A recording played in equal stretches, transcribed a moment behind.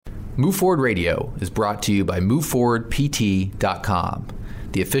Move Forward Radio is brought to you by MoveForwardPT.com,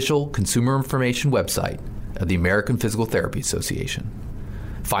 the official consumer information website of the American Physical Therapy Association.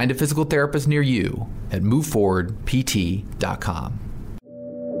 Find a physical therapist near you at MoveForwardPT.com.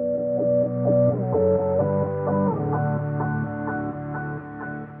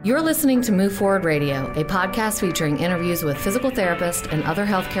 You're listening to Move Forward Radio, a podcast featuring interviews with physical therapists and other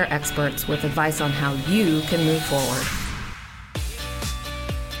healthcare experts with advice on how you can move forward.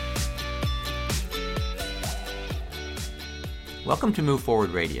 Welcome to Move Forward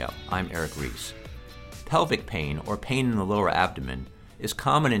Radio. I'm Eric Reese. Pelvic pain, or pain in the lower abdomen, is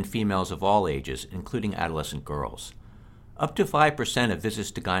common in females of all ages, including adolescent girls. Up to 5% of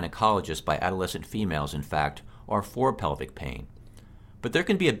visits to gynecologists by adolescent females, in fact, are for pelvic pain. But there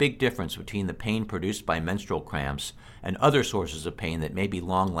can be a big difference between the pain produced by menstrual cramps and other sources of pain that may be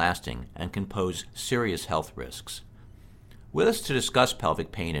long-lasting and can pose serious health risks. With us to discuss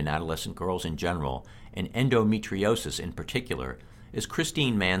pelvic pain in adolescent girls in general and endometriosis in particular is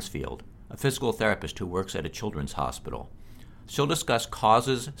Christine Mansfield, a physical therapist who works at a children's hospital. She'll discuss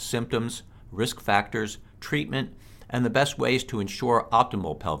causes, symptoms, risk factors, treatment, and the best ways to ensure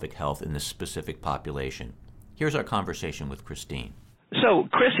optimal pelvic health in this specific population. Here's our conversation with Christine. So,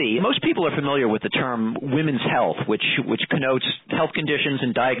 Chrissy, most people are familiar with the term women's health, which connotes health conditions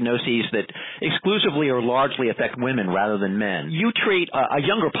and diagnoses that exclusively or largely affect women rather than men. You treat a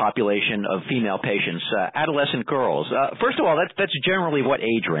younger population of female patients, adolescent girls. First of all, that's generally what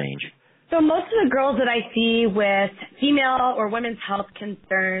age range? So most of the girls that I see with female or women's health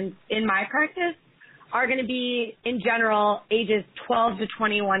concerns in my practice are going to be, in general, ages 12 to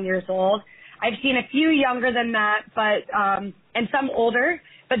 21 years old. I've seen a few younger than that, but and some older.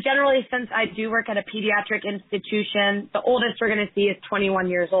 But generally, since I do work at a pediatric institution, the oldest we're going to see is 21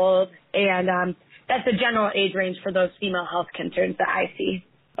 years old, and that's the general age range for those female health concerns that I see.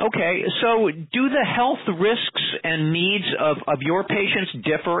 Okay, so do the health risks and needs of your patients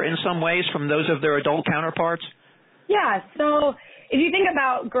differ in some ways from those of their adult counterparts? Yeah, so if you think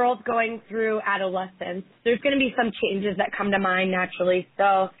about girls going through adolescence, there's going to be some changes that come to mind naturally.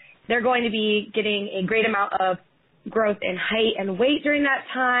 So they're going to be getting a great amount of growth in height and weight during that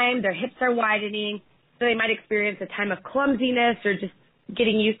time. Their hips are widening, so they might experience a time of clumsiness or just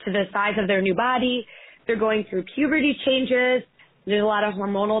getting used to the size of their new body. They're going through puberty changes. There's a lot of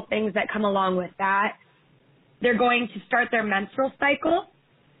hormonal things that come along with that. They're going to start their menstrual cycle.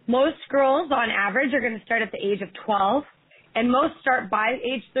 Most girls, on average, are going to start at the age of 12, and most start by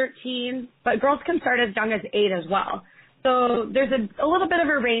age 13, but girls can start as young as 8 as well. So there's a little bit of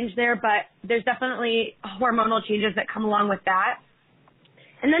a range there, but there's definitely hormonal changes that come along with that.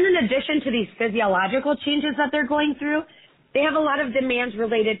 And then in addition to these physiological changes that they're going through, they have a lot of demands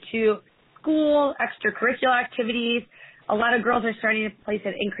related to school, extracurricular activities. A lot of girls are starting to place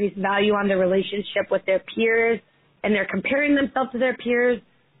an increased value on their relationship with their peers, and they're comparing themselves to their peers.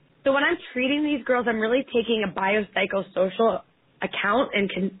 So when I'm treating these girls, I'm really taking a biopsychosocial account and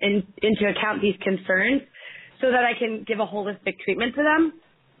into account these concerns, so that I can give a holistic treatment to them.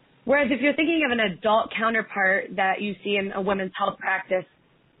 Whereas if you're thinking of an adult counterpart that you see in a women's health practice,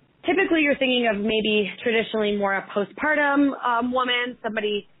 typically you're thinking of maybe traditionally more a postpartum woman,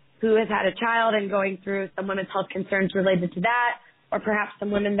 somebody who has had a child and going through some women's health concerns related to that, or perhaps some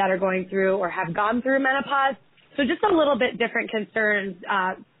women that are going through or have gone through menopause. So just a little bit different concerns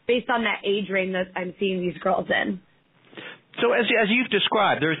based on that age range that I'm seeing these girls in. So as you've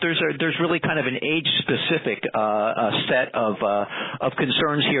described, there's really kind of an age-specific set of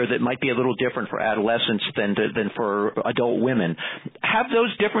concerns here that might be a little different for adolescents than for adult women. Have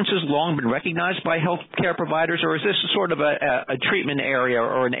those differences long been recognized by healthcare providers, or is this sort of a treatment area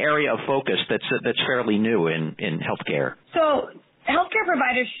or an area of focus that's fairly new in healthcare? So healthcare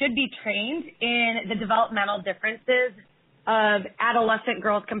providers should be trained in the developmental differences of adolescent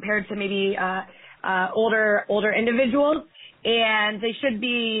girls compared to maybe older individuals. And they should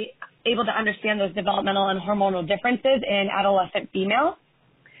be able to understand those developmental and hormonal differences in adolescent females.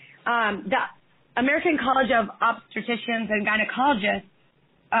 The American College of Obstetricians and Gynecologists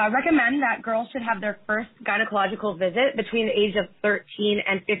recommend that girls should have their first gynecological visit between the age of 13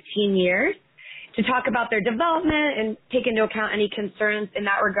 and 15 years to talk about their development and take into account any concerns in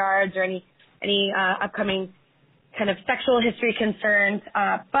that regards or any upcoming kind of sexual history concerns.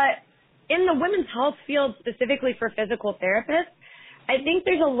 But in the women's health field, specifically for physical therapists, I think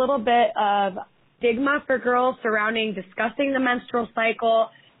there's a little bit of stigma for girls surrounding discussing the menstrual cycle,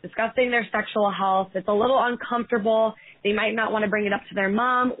 discussing their sexual health. It's a little uncomfortable. They might not want to bring it up to their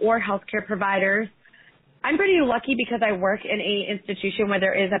mom or healthcare providers. I'm pretty lucky because I work in an institution where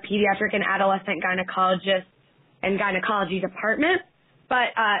there is a pediatric and adolescent gynecologist and gynecology department.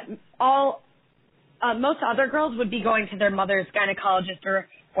 But most other girls would be going to their mother's gynecologist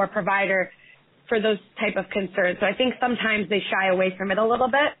or provider for those type of concerns. So I think sometimes they shy away from it a little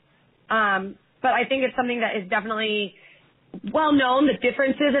bit. But I think it's something that is definitely well known, the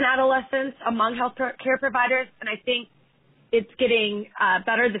differences in adolescence among health care providers. And I think it's getting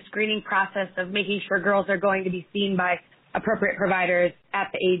better, the screening process of making sure girls are going to be seen by appropriate providers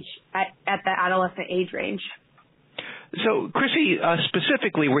at the adolescent age range. So, Chrissy,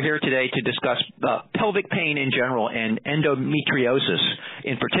 specifically, we're here today to discuss pelvic pain in general and endometriosis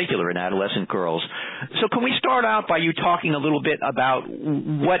in particular in adolescent girls. So can we start out by you talking a little bit about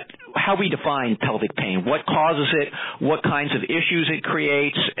how we define pelvic pain, what causes it, what kinds of issues it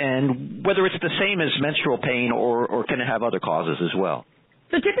creates, and whether it's the same as menstrual pain or can it have other causes as well?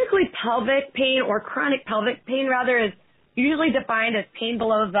 So typically pelvic pain, or chronic pelvic pain rather, is usually defined as pain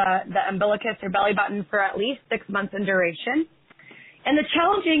below the umbilicus or belly button for at least 6 months in duration. And the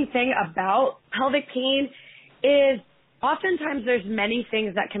challenging thing about pelvic pain is oftentimes there's many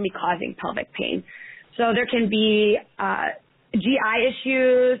things that can be causing pelvic pain. So there can be GI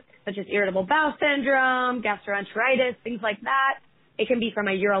issues such as irritable bowel syndrome, gastroenteritis, things like that. It can be from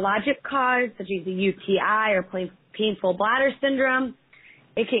a urologic cause such as a UTI or painful bladder syndrome.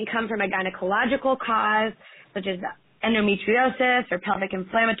 It can come from a gynecological cause such as endometriosis or pelvic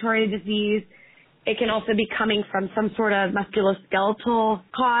inflammatory disease. It can also be coming from some sort of musculoskeletal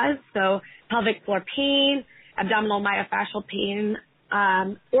cause, so pelvic floor pain, abdominal myofascial pain,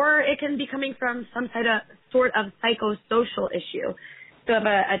 or it can be coming from some sort of psychosocial issue. So if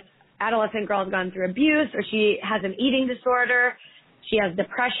an adolescent girl has gone through abuse or she has an eating disorder, she has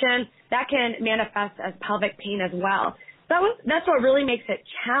depression, that can manifest as pelvic pain as well. That's what really makes it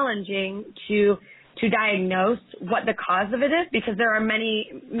challenging to diagnose what the cause of it is, because there are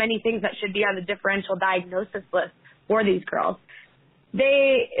many things that should be on the differential diagnosis list for these girls.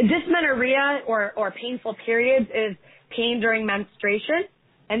 Dysmenorrhea or painful periods is pain during menstruation,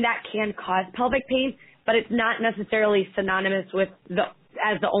 and that can cause pelvic pain, but it's not necessarily synonymous with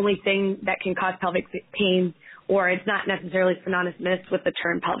as the only thing that can cause pelvic pain, or it's not necessarily synonymous with the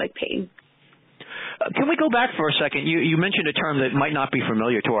term pelvic pain. Can we go back for a second? You mentioned a term that might not be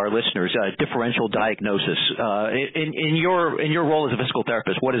familiar to our listeners, differential diagnosis. In your role as a physical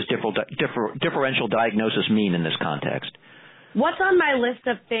therapist, what does differential diagnosis mean in this context? What's on my list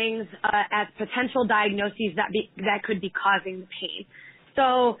of things as potential diagnoses that could be causing the pain?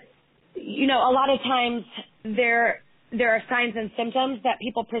 So, a lot of times there are signs and symptoms that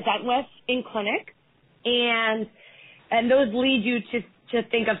people present with in clinic, and those lead you to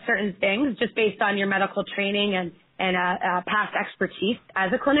think of certain things just based on your medical training and past expertise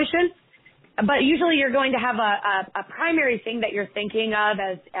as a clinician. But usually you're going to have a primary thing that you're thinking of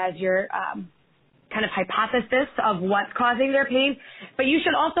as your kind of hypothesis of what's causing their pain. But you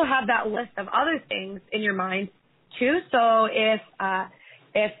should also have that list of other things in your mind too. So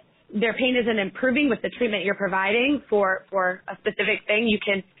if their pain isn't improving with the treatment you're providing for a specific thing, you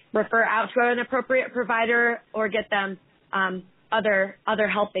can refer out to an appropriate provider or get them other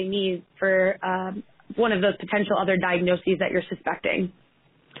help they need for one of those potential other diagnoses that you're suspecting.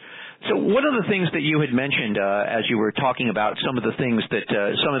 So one of the things that you had mentioned as you were talking about some of the things that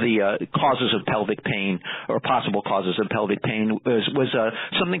some of the causes of pelvic pain or possible causes of pelvic pain was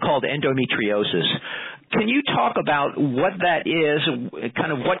something called endometriosis. Can you talk about what that is,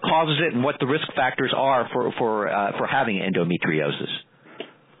 kind of what causes it, and what the risk factors are for having endometriosis?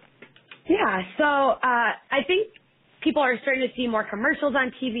 Yeah, so I think people are starting to see more commercials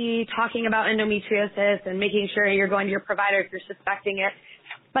on TV talking about endometriosis and making sure you're going to your provider if you're suspecting it.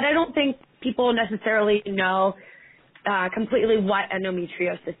 But I don't think people necessarily know completely what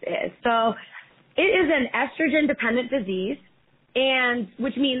endometriosis is. So it is an estrogen-dependent disease, and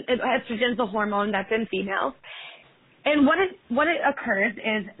which means estrogen is a hormone that's in females. And what it occurs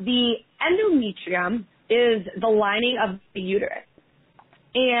is the endometrium is the lining of the uterus.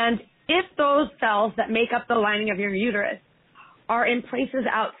 And if those cells that make up the lining of your uterus are in places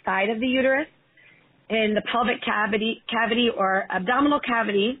outside of the uterus, in the pelvic cavity or abdominal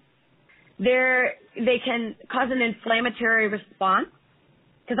cavity, they can cause an inflammatory response,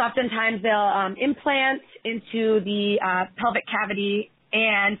 because oftentimes they'll implant into the pelvic cavity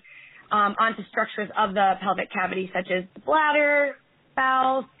and onto structures of the pelvic cavity, such as the bladder,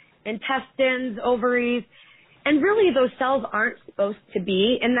 bowels, intestines, ovaries. And really those cells aren't supposed to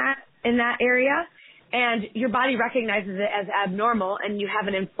be in that area, and your body recognizes it as abnormal, and you have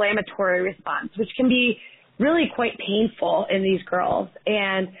an inflammatory response, which can be really quite painful in these girls.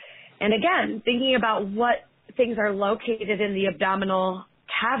 And again, thinking about what things are located in the abdominal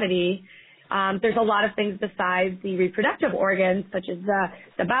cavity, There's a lot of things besides the reproductive organs, such as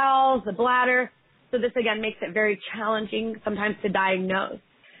the bowels, the bladder. So this, again, makes it very challenging sometimes to diagnose.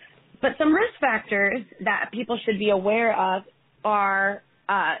 But some risk factors that people should be aware of are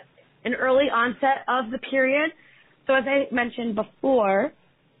an early onset of the period. So as I mentioned before,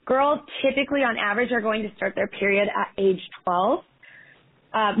 girls typically on average are going to start their period at age 12.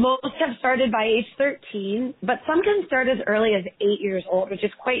 Most have started by age 13, but some can start as early as 8 years old, which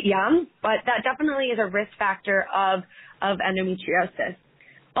is quite young, but that definitely is a risk factor of endometriosis.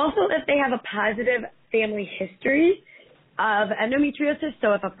 Also, if they have a positive family history of endometriosis,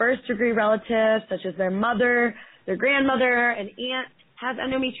 so if a first-degree relative, such as their mother, their grandmother, an aunt, has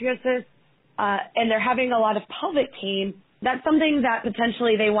endometriosis, and they're having a lot of pelvic pain, that's something that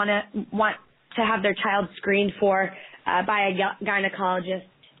potentially they want to have their child screened for by a gynecologist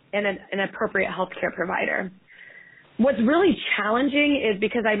and an appropriate healthcare provider. What's really challenging is,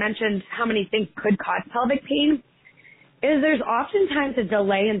 because I mentioned how many things could cause pelvic pain, is there's oftentimes a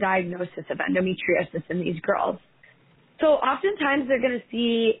delay in diagnosis of endometriosis in these girls. So oftentimes they're going to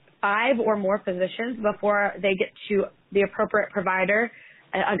see 5 or more physicians before they get to the appropriate provider,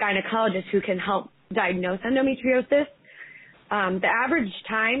 a gynecologist who can help diagnose endometriosis. The average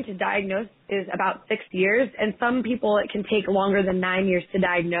time to diagnose is about 6 years, and some people it can take longer than 9 years to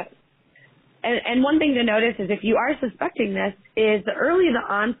diagnose. And one thing to notice is if you are suspecting this, is the earlier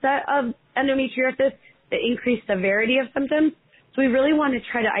the onset of endometriosis, the increased severity of symptoms. So we really want to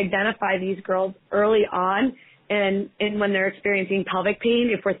try to identify these girls early on and when they're experiencing pelvic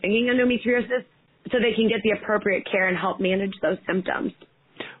pain, if we're thinking endometriosis, so they can get the appropriate care and help manage those symptoms.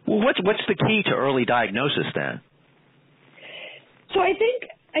 Well, what's the key to early diagnosis then? So I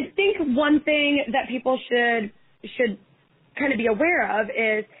think one thing that people should kind of be aware of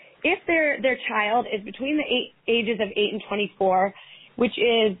is if their child is between the ages of 8 and 24, which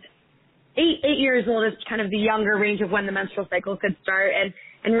is 8 years old is kind of the younger range of when the menstrual cycle could start,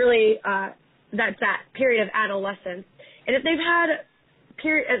 and really that's that period of adolescence. And if they've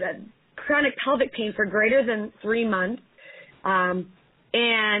had chronic pelvic pain for greater than 3 months,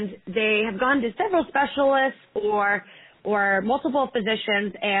 and they have gone to several specialists or multiple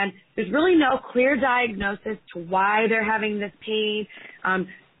physicians, and there's really no clear diagnosis to why they're having this pain.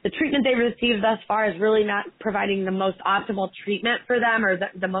 The treatment they've received thus far is really not providing the most optimal treatment for them or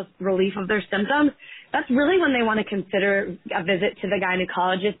the most relief of their symptoms. That's really when they want to consider a visit to the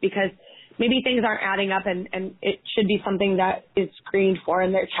gynecologist, because maybe things aren't adding up and it should be something that is screened for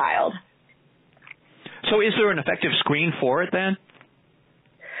in their child. So is there an effective screen for it then?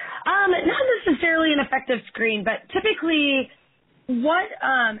 Not necessarily an effective screen, but typically what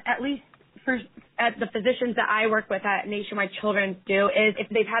at least at the physicians that I work with at Nationwide Children's do is if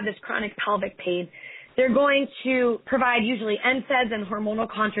they've had this chronic pelvic pain, they're going to provide usually NSAIDs and hormonal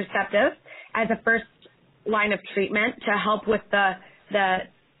contraceptives as a first line of treatment to help with the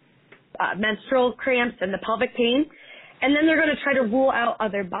menstrual cramps and the pelvic pain. And then they're going to try to rule out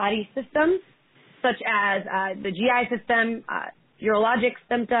other body systems, such as the GI system, urologic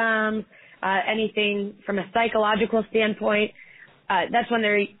symptoms, anything from a psychological standpoint. That's when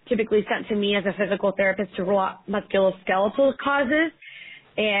they're typically sent to me as a physical therapist to rule out musculoskeletal causes,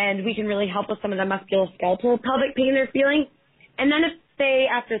 and we can really help with some of the musculoskeletal pelvic pain they're feeling. And then if they,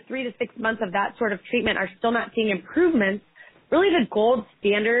 after 3 to 6 months of that sort of treatment, are still not seeing improvements, really the gold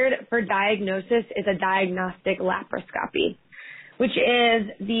standard for diagnosis is a diagnostic laparoscopy, which is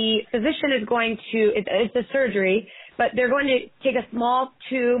the physician is going to, it's a surgery, but they're going to take a small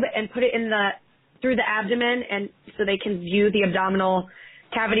tube and put it through the abdomen, and so they can view the abdominal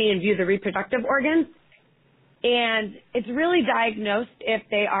cavity and view the reproductive organs. And it's really diagnosed if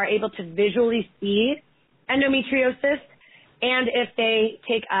they are able to visually see endometriosis, and if they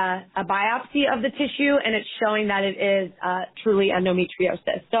take a biopsy of the tissue and it's showing that it is truly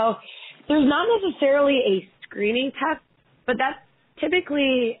endometriosis. So there's not necessarily a screening test, but that's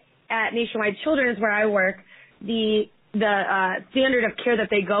typically at Nationwide Children's, where I work, the standard of care that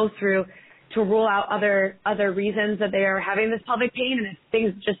they go through to rule out other reasons that they are having this pelvic pain. And if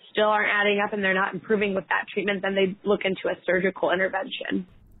things just still aren't adding up and they're not improving with that treatment, then they look into a surgical intervention.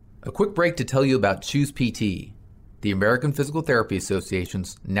 A quick break to tell you about Choose PT, the American Physical Therapy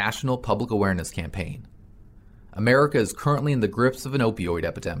Association's national public awareness campaign. America is currently in the grips of an opioid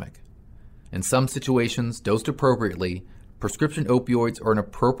epidemic. In some situations, dosed appropriately, prescription opioids are an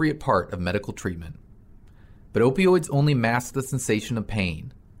appropriate part of medical treatment. But opioids only mask the sensation of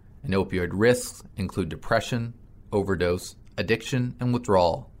pain, and opioid risks include depression, overdose, addiction, and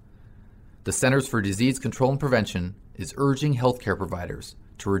withdrawal. The Centers for Disease Control and Prevention is urging healthcare providers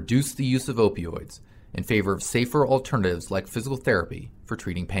to reduce the use of opioids in favor of safer alternatives like physical therapy for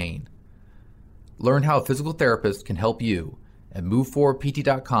treating pain. Learn how a physical therapist can help you at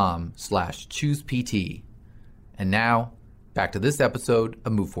moveforwardpt.com/choosept. And now, back to this episode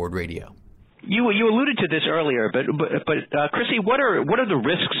of Move Forward Radio. You alluded to this earlier, but Chrissy, what are the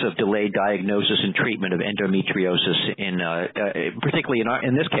risks of delayed diagnosis and treatment of endometriosis particularly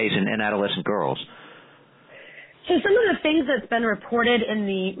in this case in adolescent girls? So some of the things that's been reported in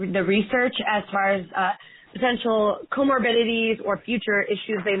the research as far as potential comorbidities or future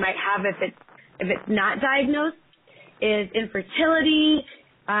issues they might have if it's not diagnosed is infertility.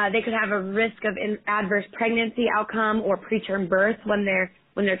 They could have a risk of adverse pregnancy outcome or preterm birth when they're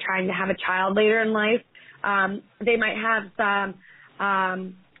trying to have a child later in life. They might have some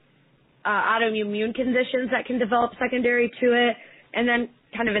autoimmune conditions that can develop secondary to it. And then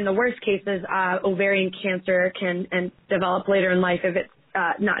kind of in the worst cases, ovarian cancer can develop later in life if it's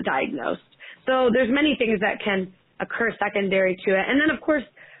not diagnosed. So there's many things that can occur secondary to it. And then, of course,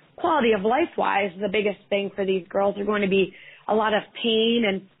 quality of life-wise, the biggest thing for these girls are going to be a lot of pain,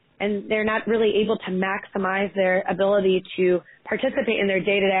 and they're not really able to maximize their ability to participate in their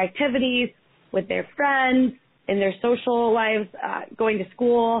day-to-day activities with their friends, in their social lives, going to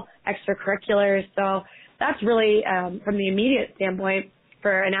school, extracurriculars. So that's really, from the immediate standpoint,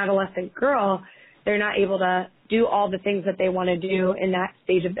 for an adolescent girl, they're not able to do all the things that they want to do in that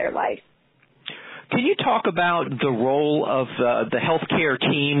stage of their life. Can you talk about the role of the healthcare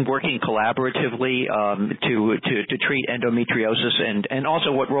team working collaboratively to treat endometriosis, and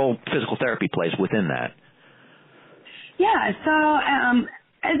also what role physical therapy plays within that? Yeah, so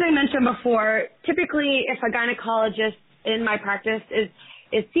as I mentioned before, typically if a gynecologist in my practice is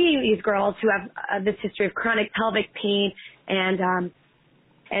seeing these girls who have this history of chronic pelvic pain and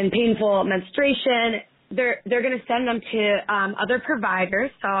painful menstruation, they're going to send them to other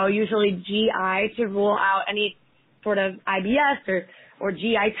providers, so usually GI, to rule out any sort of IBS or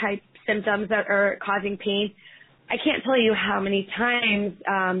GI type symptoms that are causing pain. I can't tell you how many times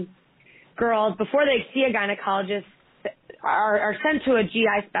girls, before they see a gynecologist, are sent to a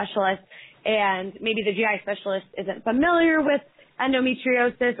GI specialist, and maybe the GI specialist isn't familiar with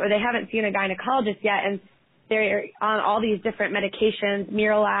endometriosis, or they haven't seen a gynecologist yet, and they're on all these different medications,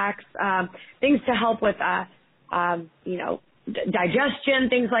 Miralax, things to help with, digestion,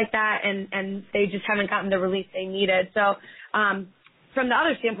 things like that, and they just haven't gotten the relief they needed. So from the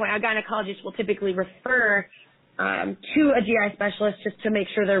other standpoint, a gynecologist will typically refer to a GI specialist just to make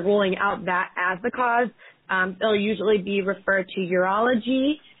sure they're ruling out that as the cause. They'll usually be referred to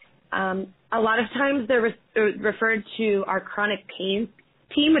urology. A lot of times they're referred to our chronic pain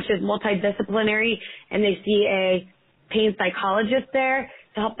team, which is multidisciplinary, and they see a pain psychologist there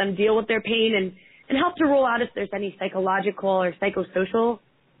to help them deal with their pain and help to rule out if there's any psychological or psychosocial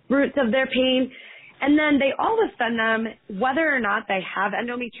roots of their pain. And then they always send them, whether or not they have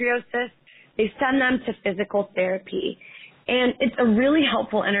endometriosis, they send them to physical therapy. And it's a really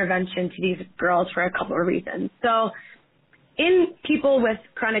helpful intervention to these girls for a couple of reasons. So in people with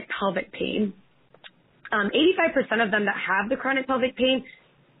chronic pelvic pain, 85% of them that have the chronic pelvic pain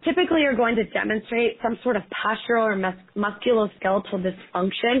typically are going to demonstrate some sort of postural or musculoskeletal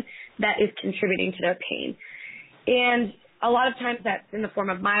dysfunction that is contributing to their pain. And a lot of times that's in the form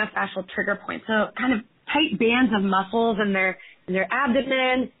of myofascial trigger points, so kind of tight bands of muscles in their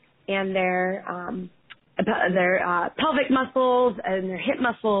abdomen and their pelvic muscles and their hip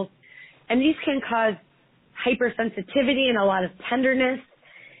muscles. And these can cause hypersensitivity and a lot of tenderness.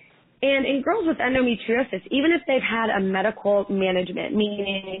 And in girls with endometriosis, even if they've had a medical management,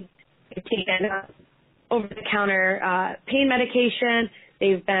 meaning they've taken over-the-counter pain medication,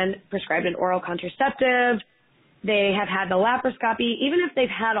 they've been prescribed an oral contraceptive, they have had the laparoscopy, even if they've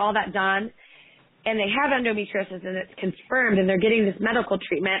had all that done and they have endometriosis and it's confirmed and they're getting this medical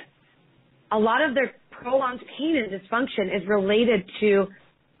treatment, a lot of their prolonged pain and dysfunction is related to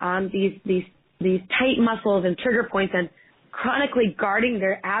these tight muscles and trigger points and chronically guarding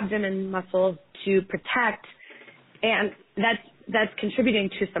their abdomen muscles to protect, and that's contributing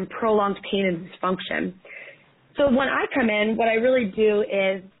to some prolonged pain and dysfunction. So when I come in, what I really do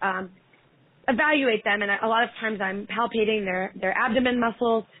is evaluate them, and a lot of times I'm palpating their abdomen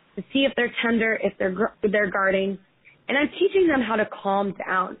muscles to see if they're tender, if they're guarding, and I'm teaching them how to calm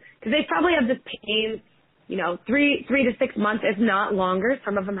down, because they probably have this pain, 3 to 6 months, if not longer.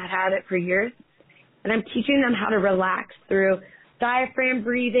 Some of them have had it for years. And I'm teaching them how to relax through diaphragm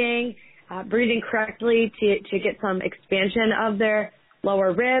breathing, breathing correctly to get some expansion of their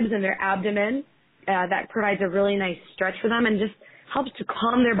lower ribs and their abdomen. That provides a really nice stretch for them and just helps to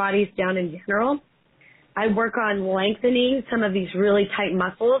calm their bodies down in general. I work on lengthening some of these really tight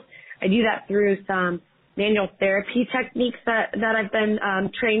muscles. I do that through some manual therapy techniques that I've been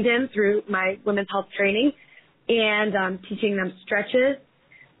trained in through my women's health training, and teaching them stretches.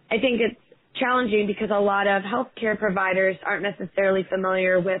 I think it's challenging because a lot of healthcare providers aren't necessarily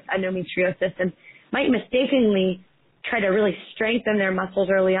familiar with endometriosis and might mistakenly try to really strengthen their muscles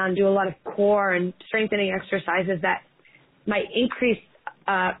early on, do a lot of core and strengthening exercises that might increase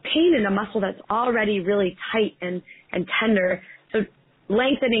pain in a muscle that's already really tight and tender. So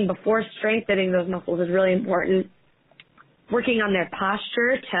lengthening before strengthening those muscles is really important. Working on their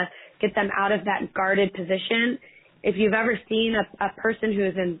posture to get them out of that guarded position. If you've ever seen a person who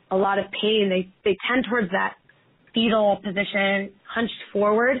is in a lot of pain, they tend towards that fetal position, hunched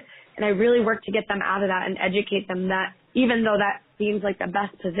forward, and I really work to get them out of that and educate them that even though that seems like the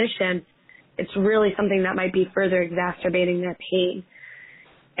best position, it's really something that might be further exacerbating their pain.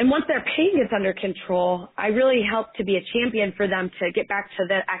 And once their pain gets under control, I really help to be a champion for them to get back to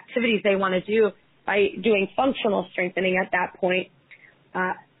the activities they want to do by doing functional strengthening at that point.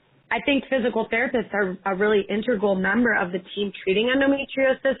 I think physical therapists are a really integral member of the team treating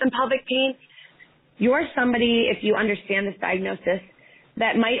endometriosis and pelvic pain. You're somebody, if you understand this diagnosis,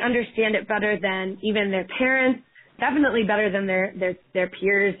 that might understand it better than even their parents, definitely better than their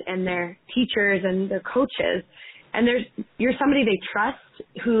peers and their teachers and their coaches. And you're somebody they trust,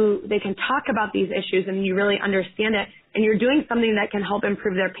 who they can talk about these issues and you really understand it, and you're doing something that can help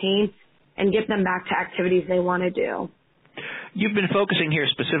improve their pain and get them back to activities they want to do. You've been focusing here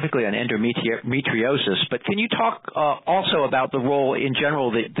specifically on endometriosis, but can you talk also about the role in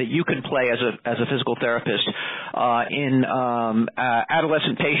general that you can play as a physical therapist in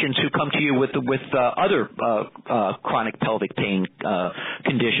adolescent patients who come to you with other chronic pelvic pain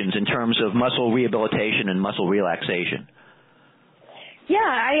conditions in terms of muscle rehabilitation and muscle relaxation? Yeah,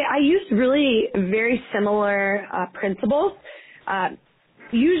 I use really very similar principles.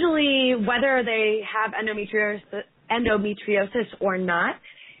 Usually, whether they have endometriosis or not,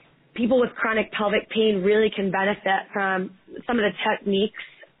 people with chronic pelvic pain really can benefit from some of the techniques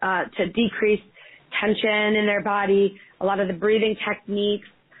to decrease tension in their body, a lot of the breathing techniques,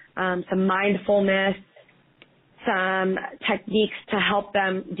 some mindfulness, some techniques to help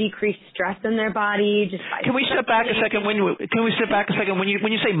them decrease stress in their body. Can we step back a second? When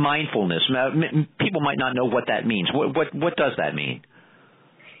you say mindfulness, people might not know what that means. What does that mean?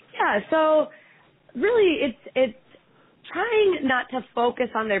 Yeah, so really it's trying not to focus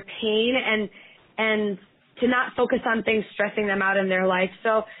on their pain and to not focus on things stressing them out in their life.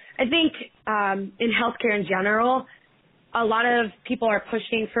 So I think in healthcare in general, a lot of people are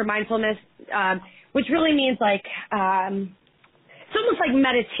pushing for mindfulness, which really means like it's almost like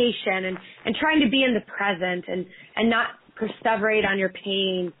meditation and trying to be in the present and not perseverate on your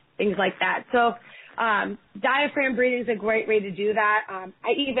pain, things like that. So diaphragm breathing is a great way to do that.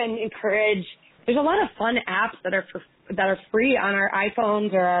 I even encourage, there's a lot of fun apps that are free on our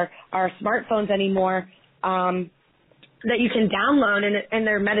iPhones or our smartphones anymore that you can download, and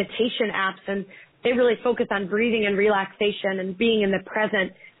they're meditation apps, and they really focus on breathing and relaxation and being in the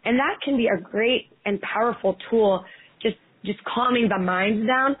present. And that can be a great and powerful tool, just calming the mind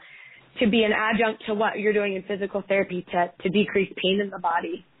down, to be an adjunct to what you're doing in physical therapy to decrease pain in the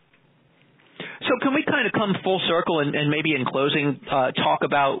body. So can we kind of come full circle and maybe in closing talk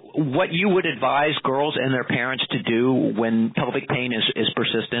about what you would advise girls and their parents to do when pelvic pain is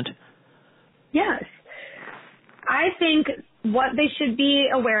persistent? Yes. I think what they should be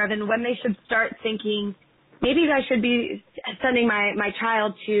aware of and when they should start thinking, maybe I should be sending my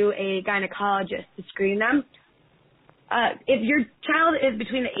child to a gynecologist to screen them. If your child is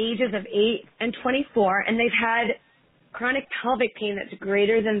between the ages of 8 and 24 and they've had chronic pelvic pain that's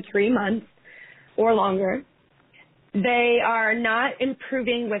greater than 3 months or longer, they are not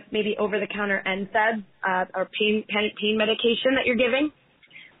improving with maybe over-the-counter NSAIDs or pain medication that you're giving.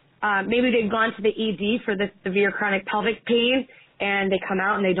 Maybe they've gone to the ED for this severe chronic pelvic pain and they come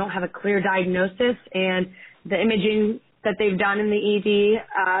out and they don't have a clear diagnosis, and the imaging that they've done in the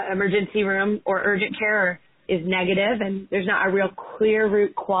ED, emergency room or urgent care is negative, and there's not a real clear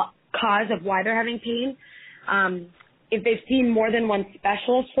root cause of why they're having pain. If they've seen more than one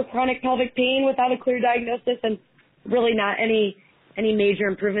specialist for chronic pelvic pain without a clear diagnosis and really not any major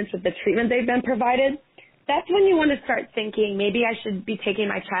improvements with the treatment they've been provided, that's when you want to start thinking, maybe I should be taking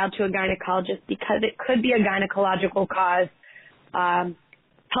my child to a gynecologist because it could be a gynecological cause.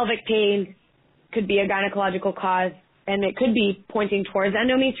 Pelvic pain could be a gynecological cause, and it could be pointing towards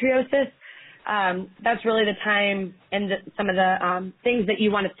endometriosis. That's really the time and some of the things that you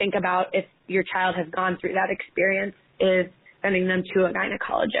want to think about if your child has gone through that experience is sending them to a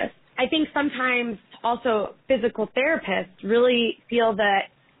gynecologist. I think sometimes also physical therapists really feel that,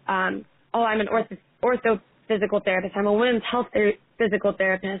 I'm an ortho physical therapist. I'm a women's health physical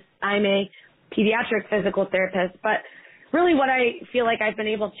therapist. I'm a pediatric physical therapist. But really what I feel like I've been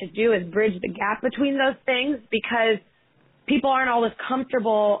able to do is bridge the gap between those things, because people aren't always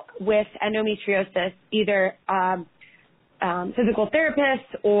comfortable with endometriosis, either physical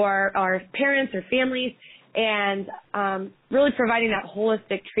therapists or our parents or families, and really providing that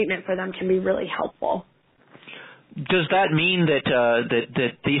holistic treatment for them can be really helpful. Does that mean that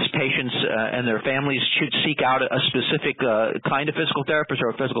these patients and their families should seek out a specific kind of physical therapist,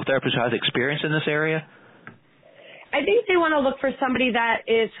 or a physical therapist who has experience in this area? I think they want to look for somebody that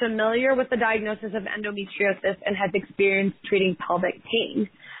is familiar with the diagnosis of endometriosis and has experience treating pelvic pain,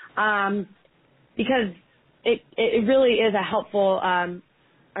 because it really is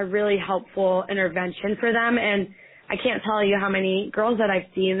a really helpful intervention for them. And I can't tell you how many girls that I've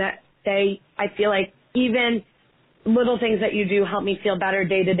seen that say, I feel like even little things that you do help me feel better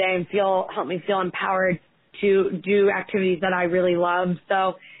day to day and help me feel empowered to do activities that I really love.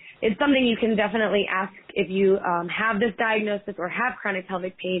 So it's something you can definitely ask if you have this diagnosis or have chronic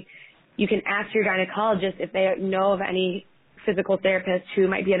pelvic pain. You can ask your gynecologist if they know of any physical therapists who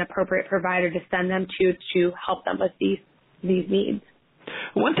might be an appropriate provider to send them to help them with these needs.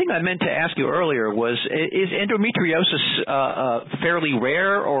 One thing I meant to ask you earlier was, is endometriosis fairly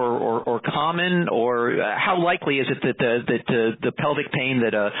rare or common, or how likely is it that the pelvic pain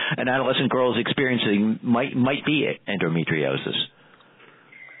that an adolescent girl is experiencing might be endometriosis?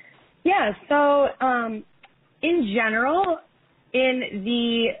 Yeah, so in general,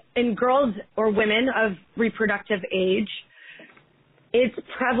 in girls or women of reproductive age, it's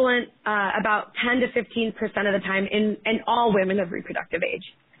prevalent about 10 to 15% of the time in all women of reproductive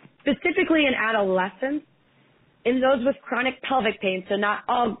age. Specifically in adolescents, in those with chronic pelvic pain, so not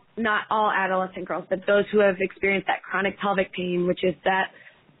all adolescent girls, but those who have experienced that chronic pelvic pain, which is that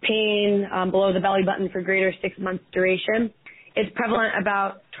pain below the belly button for greater 6 months duration, it's prevalent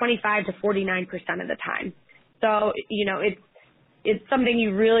about 25 to 49% of the time. So, it's something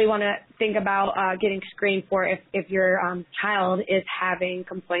you really want to think about getting screened for if your child is having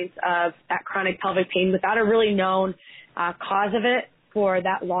complaints of that chronic pelvic pain without a really known cause of it for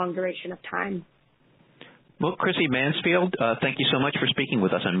that long duration of time. Well, Chrissy Mansfield, thank you so much for speaking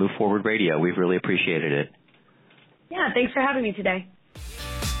with us on Move Forward Radio. We've really appreciated it. Yeah, thanks for having me today.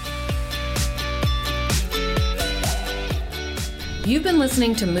 You've been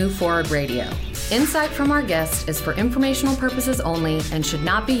listening to Move Forward Radio. Insight from our guests is for informational purposes only and should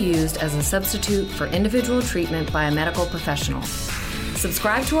not be used as a substitute for individual treatment by a medical professional.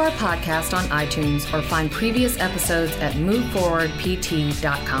 Subscribe to our podcast on iTunes or find previous episodes at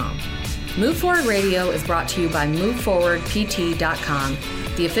moveforwardpt.com. Move Forward Radio is brought to you by moveforwardpt.com,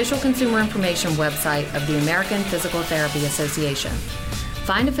 the official consumer information website of the American Physical Therapy Association.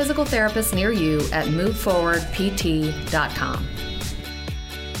 Find a physical therapist near you at moveforwardpt.com.